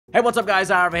Hey, what's up guys,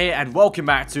 aarava here, and welcome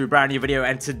back to a brand new video,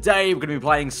 and today we're going to be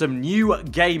playing some new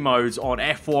game modes on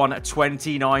F1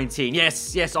 2019.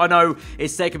 Yes, I know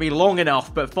it's taken me long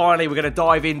enough, but finally we're going to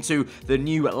dive into the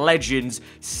new Legends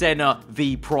Senna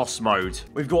v Prost mode.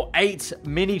 We've got 8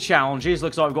 mini challenges.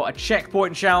 Looks like we've got a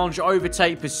checkpoint challenge,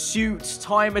 overtake pursuit,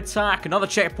 time attack, another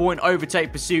checkpoint,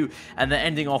 overtake pursuit, and then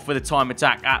ending off with a time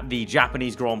attack at the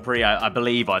Japanese Grand Prix,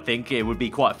 I think it would be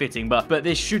quite fitting, but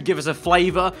this should give us a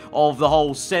flavour of the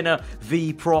whole Senna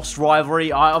v Prost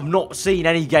rivalry. I've not seen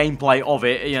any gameplay of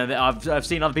it. You know, I've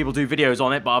seen other people do videos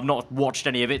on it, but I've not watched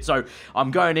any of it. So I'm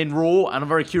going in raw, and I'm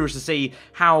very curious to see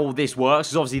how this works.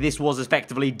 Because obviously this was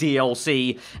effectively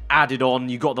DLC added on.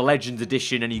 You got the Legends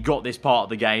edition, and you got this part of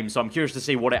the game. So I'm curious to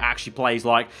see what it actually plays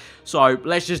like. So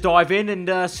let's just dive in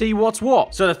and see what's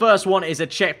what. So the first one is a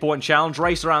checkpoint challenge.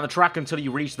 Race around the track until you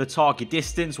reach the target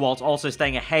distance, whilst also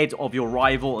staying ahead of your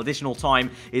rival. Additional time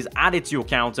is added to your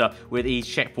counter with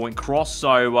each checkpoint cross.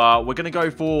 So we're gonna go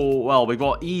for, well, we've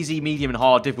got easy, medium, and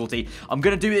hard difficulty. I'm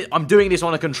doing this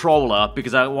on a controller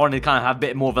because I wanted to kind of have a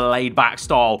bit more of a laid-back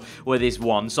style with this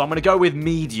one. So I'm gonna go with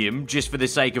medium just for the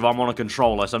sake of I'm on a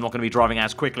controller, so I'm not gonna be driving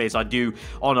as quickly as I do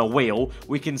on a wheel.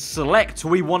 We can select who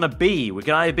we want to be. We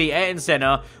can either be Ayrton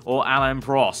Senna or Alain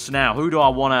Prost. Now, who do I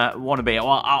want to be?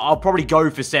 Well, I'll probably go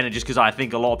for Senna just because I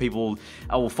think a lot of people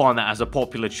will find that as a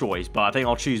popular choice. But I think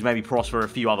I'll choose maybe Prost for a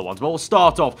few other ones. But we'll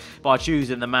start off by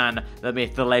choosing the man, the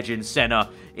myth, the legend, Senna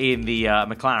in the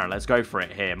McLaren. Let's go for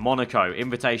it here. Monaco,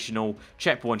 Invitational,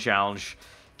 Checkpoint Challenge.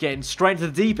 Getting straight to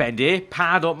the deep end here.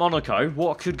 Paddock Monaco.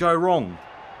 What could go wrong?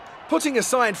 Putting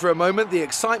aside for a moment the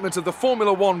excitement of the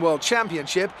Formula One World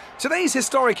Championship, today's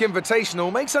historic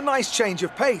invitational makes a nice change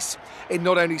of pace. It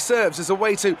not only serves as a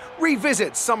way to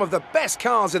revisit some of the best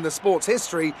cars in the sport's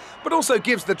history, but also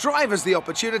gives the drivers the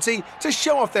opportunity to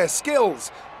show off their skills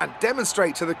and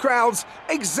demonstrate to the crowds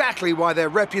exactly why their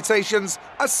reputations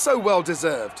are so well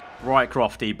deserved. Right,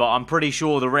 Crofty, but I'm pretty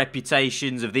sure the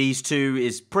reputations of these two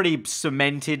is pretty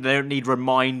cemented. They don't need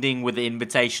reminding with the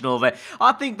Invitational.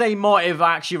 I think they might have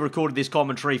actually recorded this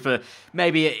commentary for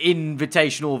maybe an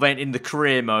Invitational event in the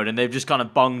career mode, and they've just kind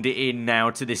of bunged it in now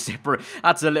to this separate.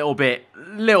 That's a little bit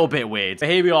weird. So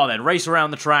here we are then, race around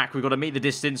the track. We've got to meet the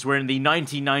distance. We're in the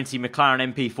 1990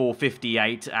 McLaren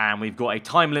MP458, and we've got a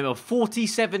time limit of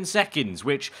 47 seconds,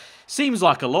 which seems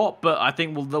like a lot, but I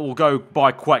think we'll go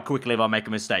by quite quickly if I make a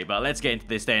mistake. But let's get into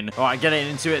this then. All right, getting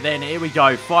into it then. Here we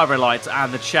go. 5 red lights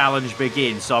and the challenge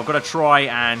begins. So I've got to try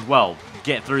and, well,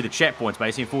 get through the checkpoints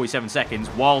basically in 47 seconds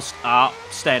whilst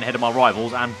staying ahead of my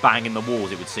rivals and banging the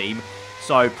walls, it would seem.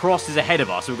 So Prost is ahead of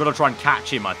us. So we've got to try and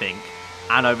catch him, I think,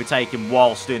 and overtake him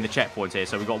whilst doing the checkpoints here.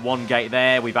 So we've got one gate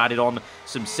there. We've added on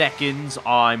some seconds.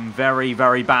 I'm very,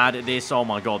 very bad at this. Oh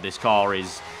my God, this car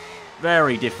is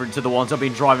very different to the ones I've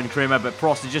been driving in career mode, but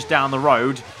Prost is just down the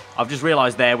road. I've just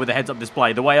realised there with the heads-up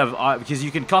display, the way because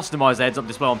you can customise the heads-up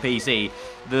display on PC,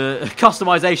 the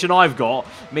customization I've got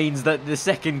means that the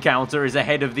second counter is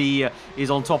ahead of the, is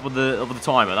on top of the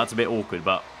timer. That's a bit awkward,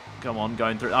 but come on,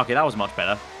 going through. Okay, that was much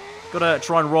better. Gotta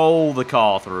try and roll the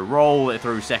car through, roll it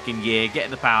through second gear, get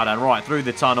the power down, right, through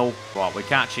the tunnel. Right, we're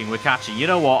catching. You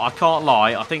know what, I can't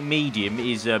lie, I think medium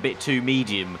is a bit too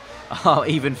medium.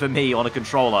 Even for me on a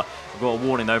controller. We've got a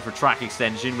warning though for track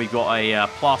extension. We've got a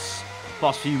plus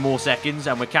few more seconds,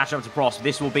 and we're catching up to Prost.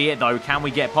 This will be it though. Can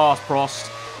we get past Prost?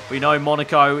 We know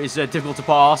Monaco is difficult to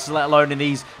pass, let alone in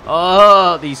these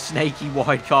snaky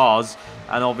wide cars.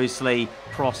 And obviously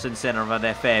Prost and Senna have had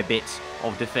their fair bit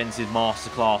of defensive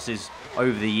masterclasses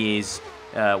over the years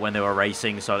when they were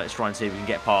racing. So let's try and see if we can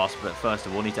get past. But first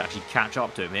of all, we need to actually catch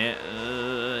up to him here.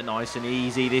 Nice and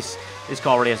easy. This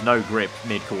car really has no grip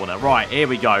mid-corner. Right, here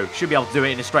we go. Should be able to do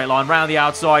it in a straight line. Round the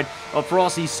outside of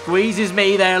Prost. He squeezes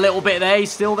me there a little bit there.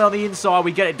 He's still there on the inside.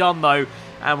 We get it done, though.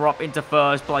 And we're up into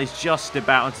first place, just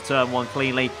about into turn 1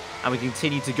 cleanly. And we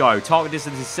continue to go. Target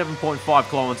distance is 7.5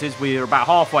 kilometers. We're about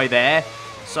halfway there.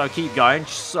 So keep going.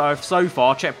 So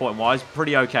far, checkpoint-wise,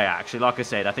 pretty okay, actually. Like I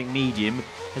said, I think medium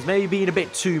has maybe been a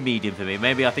bit too medium for me.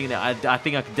 Maybe I think I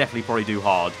could definitely probably do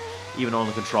hard, even on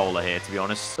the controller here, to be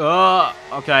honest.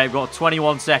 Okay, I've got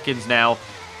 21 seconds now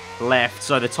left.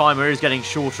 So the timer is getting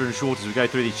shorter and shorter as we go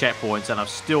through these checkpoints, and I've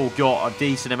still got a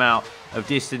decent amount of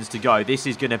distance to go. This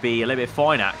is going to be a little bit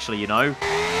fine, actually, you know.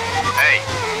 Hey,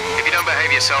 if you don't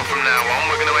behave yourself from now on,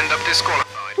 we're going to end up disqualified.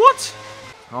 What?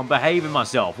 I'm behaving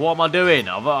myself. What am I doing?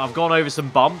 I've gone over some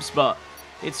bumps, but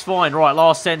it's fine. Right,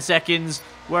 last 10 seconds.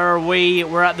 Where are we?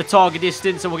 We're at the target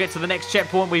distance, and we'll get to the next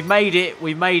checkpoint. We've made it.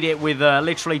 We've made it with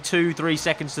literally 2-3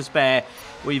 seconds to spare.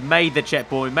 We've made the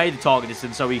checkpoint. We've made the target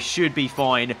distance, so we should be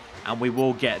fine and we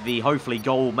will get the, hopefully,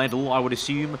 gold medal, I would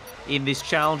assume, in this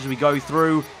challenge as we go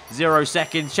through. 0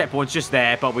 seconds, checkpoint's just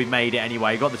there, but we've made it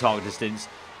anyway, got the target distance,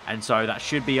 and so that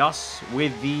should be us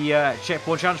with the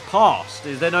checkpoint challenge passed.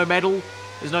 Is there no medal?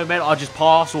 There's no medal. I just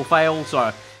pass or fail,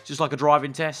 so just like a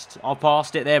driving test. I've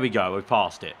passed it. There we go. We've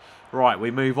passed it. Right,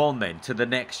 we move on then to the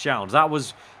next challenge. That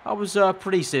was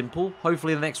pretty simple.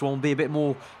 Hopefully the next one will be a bit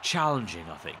more challenging,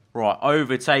 I think. Right,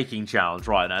 overtaking challenge.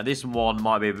 Right, now this one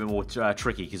might be a bit more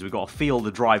tricky because we've got to feel the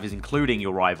drivers, including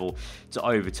your rival, to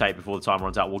overtake before the time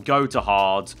runs out. We'll go to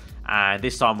hard, and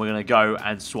this time we're going to go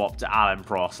and swap to Alain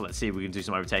Prost. Let's see if we can do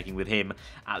some overtaking with him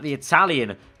at the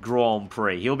Italian Grand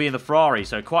Prix. He'll be in the Ferrari,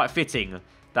 so quite fitting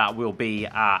that will be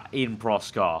in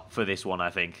Prost's car for this one, I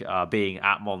think, being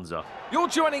at Monza. You're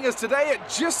joining us today at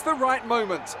just the right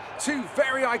moment. Two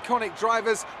very iconic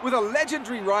drivers with a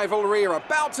legendary rivalry are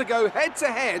about to go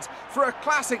head-to-head for a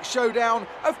classic showdown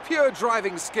of pure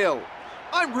driving skill.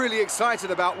 I'm really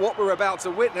excited about what we're about to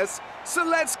witness, so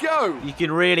let's go! You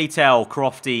can really tell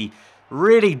Crofty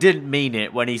really didn't mean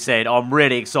it when he said, I'm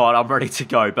really excited, I'm ready to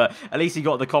go. But at least he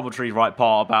got the commentary right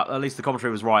part about, at least the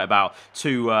commentary was right about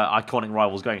two iconic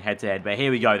rivals going head-to-head. But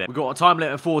here we go then. We've got a time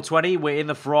limit of 4:20. We're in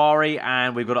the Ferrari,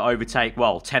 and we've got to overtake,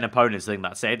 well, 10 opponents, I think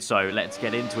that said. So let's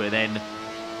get into it then.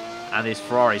 And this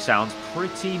Ferrari sounds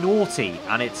pretty naughty,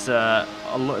 and it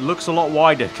looks a lot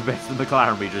wider compared to the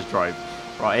McLaren we just drove.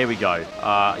 Right, here we go.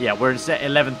 Yeah, we're in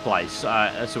 11th place,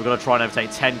 so we're going to try and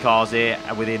overtake 10 cars here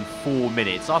within 4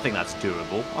 minutes. I think that's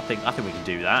doable. I think we can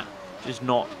do that. Just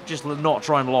not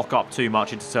try and lock up too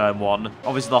much into turn 1.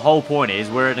 Obviously, the whole point is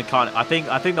we're in a kind of, I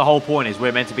think the whole point is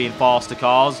we're meant to be in faster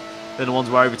cars than the ones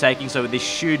we're overtaking, so this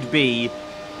should be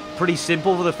pretty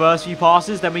simple for the first few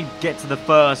passes. Then we get to the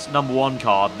first number 1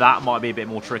 car. That might be a bit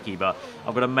more tricky, but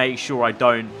I've got to make sure I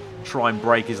don't try and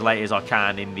brake as late as I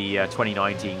can in the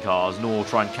 2019 cars, nor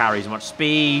try and carry as much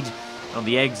speed. On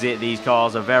the exit, these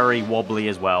cars are very wobbly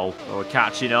as well. We're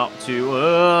catching up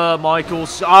to Michael.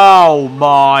 Oh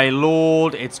my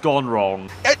lord, it's gone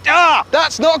wrong.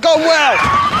 That's not gone well.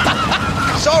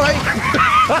 Sorry.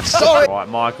 Sorry. Right,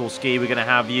 Michael Ski, we're going to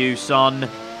have you, son.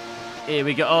 Here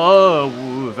we go.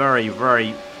 Oh, very,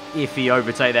 very iffy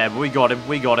overtake there, but we got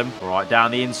him. Right, down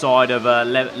the inside of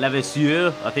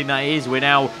Levisieux, I think that is. We're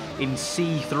now in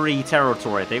C3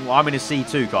 territory, I think. Well, I'm in a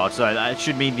C2 car, so that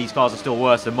should mean these cars are still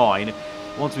worse than mine.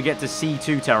 Once we get to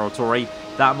C2 territory,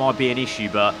 that might be an issue,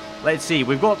 but let's see.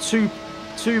 We've got 2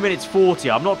 minutes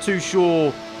 40. I'm not too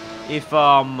sure if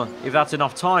that's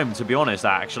enough time, to be honest,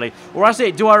 actually. Or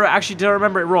actually, do I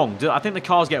remember it wrong? I think the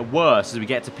cars get worse as we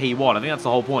get to P1. I think that's the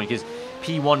whole point, because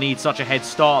P1 needs such a head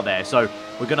start there, so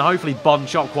we're going to hopefully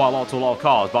bunch up quite a lot to a lot of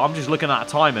cars. But I'm just looking at a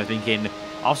timer thinking,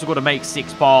 I've also got to make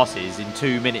 6 passes in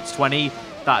 2 minutes 20.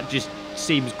 That just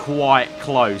seems quite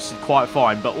close, quite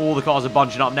fine. But all the cars are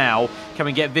bunching up now. Can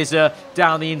we get Visser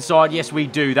down the inside? Yes, we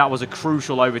do. That was a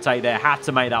crucial overtake there. Had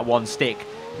to make that one stick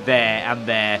there and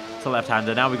there to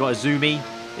left-hander. Now we've got Azumi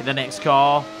in the next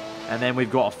car. And then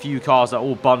we've got a few cars that are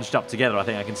all bunched up together, I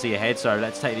think I can see ahead. So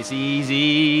let's take this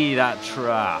easy. That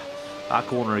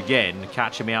corner again,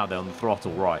 catching me out there on the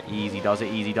throttle. Right, easy does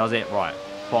it. Right,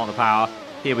 put on the power.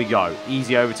 Here we go.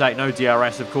 Easy overtake. No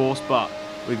DRS, of course, but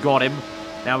we've got him.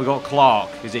 Now we've got Clark.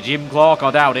 Is it Jim Clark?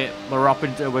 I doubt it. We're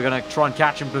going to try and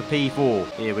catch him for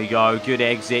P4. Here we go. Good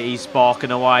exit. He's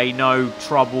sparking away. No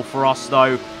trouble for us,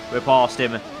 though. We're past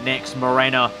him. Next,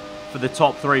 Morena for the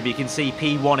top 3, but you can see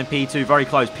P1 and P2 very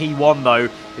close. P1, though,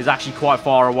 is actually quite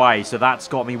far away, so that's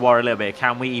got me worried a little bit.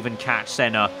 Can we even catch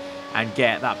Senna and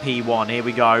get that P1? Here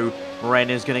we go.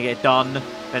 Morena's going to get done.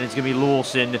 Then it's going to be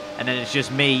Lawson, and then it's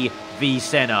just me v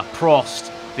Senna. Prost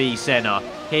v Senna.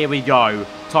 Here we go.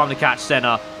 Time to catch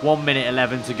Senna. 1 minute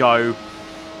 11 to go.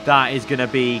 That is going to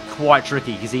be quite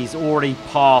tricky because he's already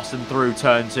passed and through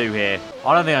turn 2 here.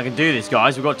 I don't think I can do this,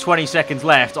 guys. We've got 20 seconds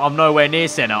left. I'm nowhere near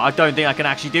Senna. I don't think I can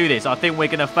actually do this. I think we're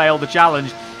going to fail the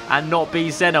challenge and not be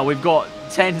Senna. We've got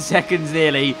 10 seconds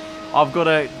nearly. I've got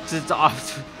to...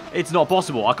 It's not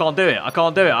possible. I can't do it.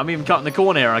 I'm even cutting the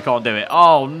corner here and I can't do it.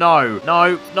 Oh, no.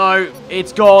 No.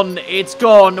 It's gone.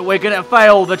 We're going to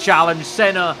fail the challenge.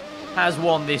 Senna has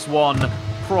won this one.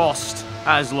 Prost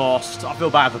has lost. I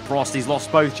feel bad for Prost. He's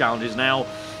lost both challenges now.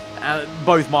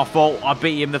 Both my fault. I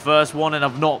beat him the first one and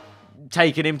I've not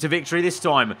taken him to victory this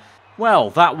time.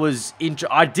 Well, that was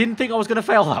I didn't think I was going to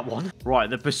fail that one. Right,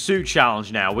 the pursuit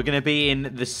challenge now. We're going to be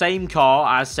in the same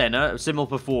car as Senna, similar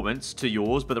performance to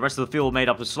yours, but the rest of the field made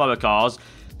up of slower cars.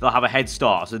 They'll have a head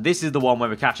start. So this is the one where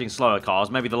we're catching slower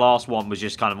cars. Maybe the last one was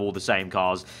just kind of all the same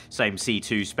cars, same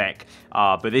C2 spec.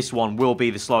 But this one will be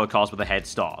the slower cars with a head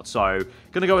start. So,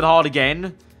 going to go with hard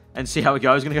again. and see how it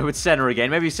goes. Going to go with Senna again.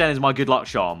 Maybe Senna's my good luck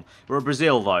charm. We're at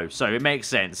Brazil, though, so it makes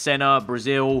sense. Senna,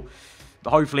 Brazil.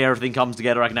 Hopefully everything comes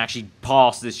together. I can actually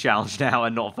pass this challenge now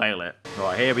and not fail it.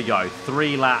 Right, here we go.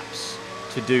 3 laps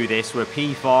to do this. We're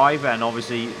P5, and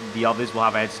obviously the others will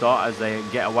have a head start as they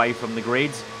get away from the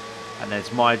grids. And then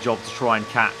it's my job to try and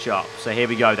catch up. So here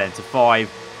we go then to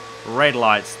 5 red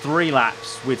lights. 3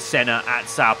 laps with Senna at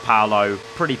Sao Paulo.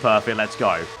 Pretty perfect. Let's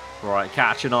go. Right,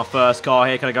 catching our first car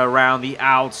here. Can I go around the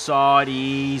outside?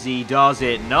 Easy does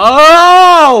it.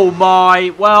 No!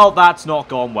 Well, that's not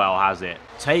gone well, has it?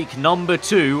 Take number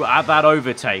 2 at that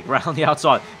overtake. Round the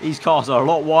outside. These cars are a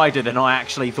lot wider than I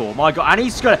actually thought. My God. And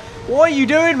he's gonna... What are you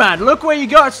doing, man? Look where you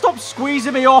go. Stop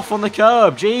squeezing me off on the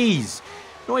curb. Jeez.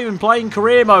 Not even playing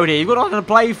career mode here. You've got nothing to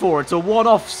play for. It's a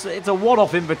one-off. It's a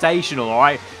one-off invitational, all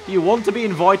right? You want to be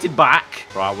invited back?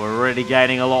 Right, we're really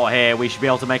gaining a lot here. We should be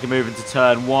able to make a move into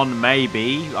turn 1,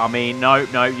 maybe. I mean, no.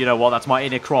 You know what? That's my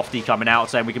inner Crofty coming out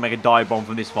saying we can make a dive bomb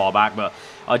from this far back, but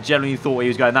I genuinely thought he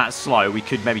was going that slow. We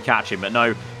could maybe catch him, but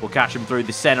no. We'll catch him through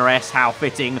the Senna S. How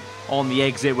fitting on the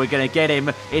exit. We're going to get him.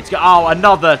 It's... Oh,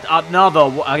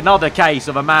 another case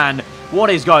of a man. What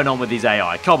is going on with his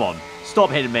AI? Come on. Stop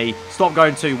hitting me. Stop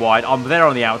going too wide. I'm there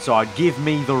on the outside. Give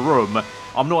me the room.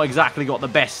 I'm not exactly got the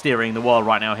best steering in the world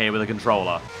right now here with a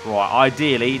controller. Right,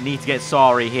 ideally, need to get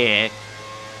Sari here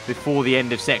before the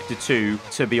end of Sector 2,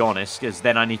 to be honest, because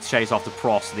then I need to chase after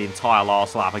Prost the entire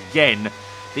last lap. Again,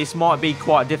 this might be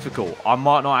quite difficult. I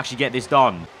might not actually get this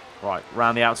done. Right,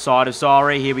 round the outside of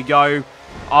Sari. Here we go.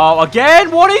 Oh,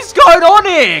 again? What is going on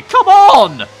here? Come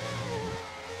on!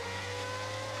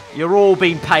 You're all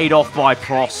being paid off by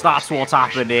Prost. That's what's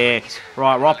happened here.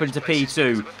 Right, we're up into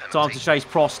P2. Time to chase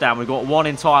Prost down. We've got 1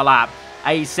 entire lap.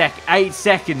 8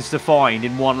 seconds to find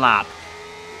in 1 lap.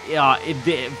 Yeah,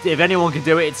 if anyone can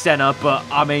do it, it's Senna. But,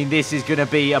 I mean, this is going to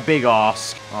be a big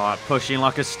ask. All right, pushing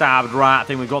like a stabbed rat. I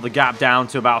think we've got the gap down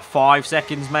to about 5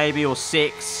 seconds maybe, or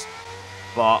 6.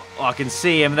 But I can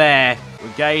see him there.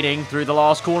 We're gaining through the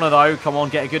last corner, though. Come on,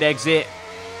 get a good exit.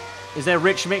 Is there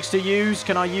Rich Mix to use?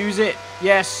 Can I use it?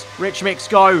 Yes. Rich Mix,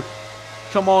 go.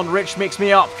 Come on, Rich Mix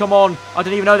me up. Come on. I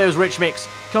didn't even know there was Rich Mix.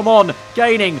 Come on.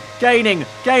 Gaining.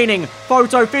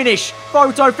 Photo finish.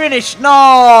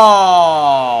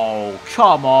 No!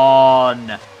 Come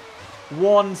on.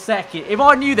 1 second. If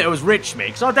I knew there was Rich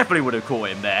Mix, I definitely would have caught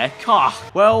him there.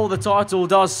 Well, the title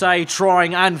does say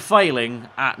trying and failing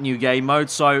at new game mode,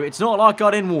 so it's not like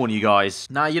I didn't warn you guys.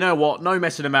 Now, you know what? No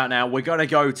messing about now. We're going to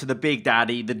go to the Big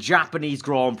Daddy, the Japanese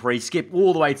Grand Prix, skip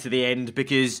all the way to the end,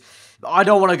 because I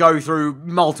don't want to go through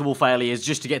multiple failures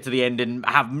just to get to the end and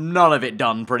have none of it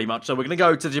done, pretty much. So we're going to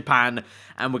go to Japan,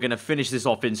 and we're going to finish this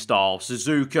off in style.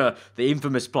 Suzuka, the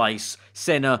infamous place,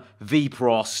 Senna v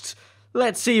Prost.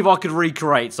 Let's see if I could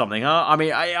recreate something, huh? I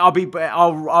mean,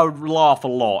 I'll laugh a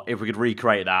lot if we could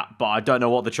recreate that, but I don't know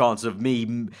what the chance of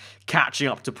me catching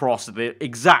up to Prost at the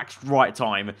exact right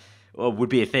time would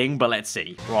be a thing, but let's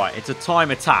see. Right, it's a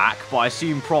time attack, but I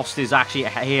assume Prost is actually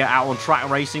here out on track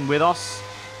racing with us.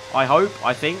 I hope,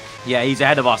 I think. Yeah, he's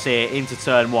ahead of us here into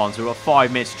turn 1, so we've got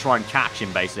 5 minutes to try and catch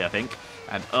him, basically, I think.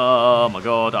 And, oh my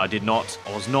God, I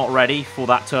was not ready for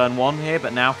that turn 1 here,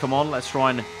 but now, come on, let's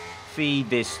try and feed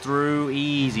this through.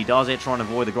 Easy does it. Trying to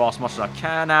avoid the grass as much as I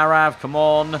can, Arav. Come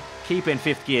on. Keep in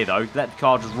 5th gear, though. Let the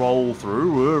car just roll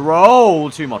through. Roll!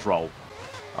 Too much roll.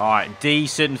 Alright,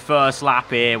 decent first lap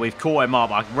here. We've caught him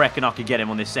up. I reckon I could get him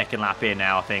on this 2nd lap here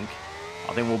now, I think.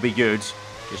 I think we'll be good.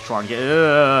 Just try and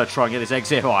get this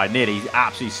exit. Oh, I nearly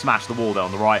absolutely smashed the wall there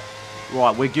on the right.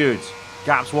 Right, we're good.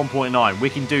 Gap's 1.9. We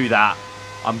can do that.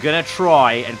 I'm going to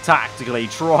try and tactically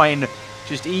try and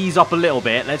just ease up a little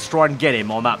bit. Let's try and get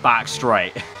him on that back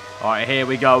straight. All right, here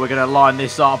we go. We're going to line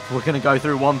this up. We're going to go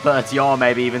through 130R,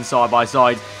 maybe even side by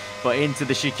side. But into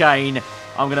the chicane,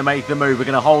 I'm going to make the move. We're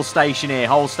going to hold station here.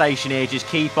 Just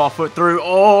keep our foot through.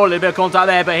 Oh, a little bit of contact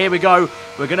there, but here we go.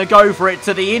 We're going to go for it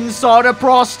to the inside of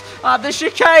Prost at the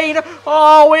chicane.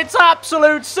 Oh, it's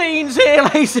absolute scenes here,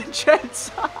 ladies and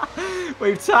gents.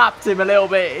 We've tapped him a little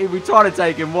bit. We're trying to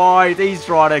take him wide. He's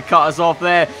trying to cut us off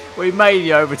there. We've made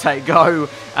the overtake go,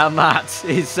 and that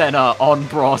is Senna on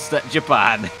Prost at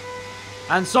Japan.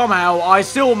 And somehow, I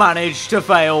still managed to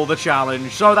fail the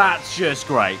challenge, so that's just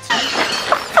great.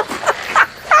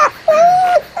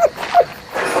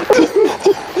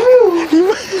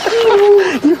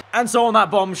 And so on that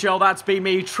bombshell, that's been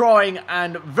me trying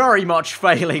and very much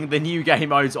failing the new game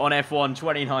modes on F1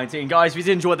 2019. Guys, if you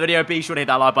did enjoy the video, be sure to hit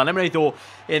that like button. Let me know your thought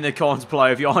in the comments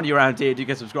below. If you're new around here, do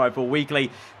get subscribed for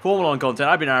weekly Formula 1 content.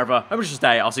 I've been aarava. Have a good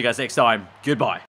day. I'll see you guys next time. Goodbye.